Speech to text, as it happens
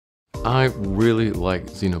I really like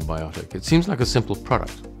ZinoBiotic. It seems like a simple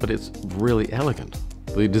product, but it's really elegant.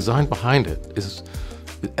 The design behind it is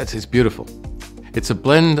it's beautiful. It's a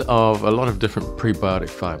blend of a lot of different prebiotic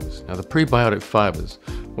fibers. Now the prebiotic fibers,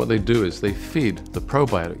 what they do is they feed the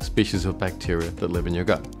probiotic species of bacteria that live in your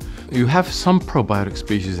gut. You have some probiotic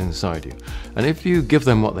species inside you, and if you give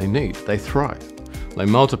them what they need, they thrive, they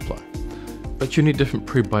multiply. But you need different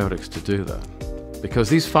prebiotics to do that. Because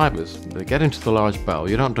these fibers, they get into the large bowel,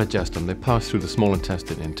 you don't digest them, they pass through the small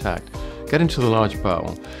intestine intact, get into the large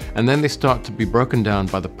bowel, and then they start to be broken down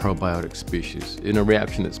by the probiotic species in a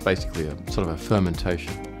reaction that's basically a sort of a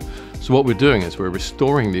fermentation. So what we're doing is we're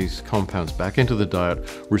restoring these compounds back into the diet,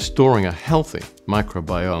 restoring a healthy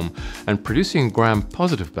microbiome, and producing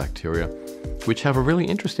gram-positive bacteria, which have a really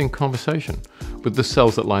interesting conversation with the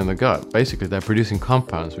cells that line the gut. Basically, they're producing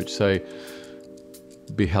compounds which say,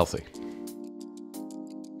 be healthy.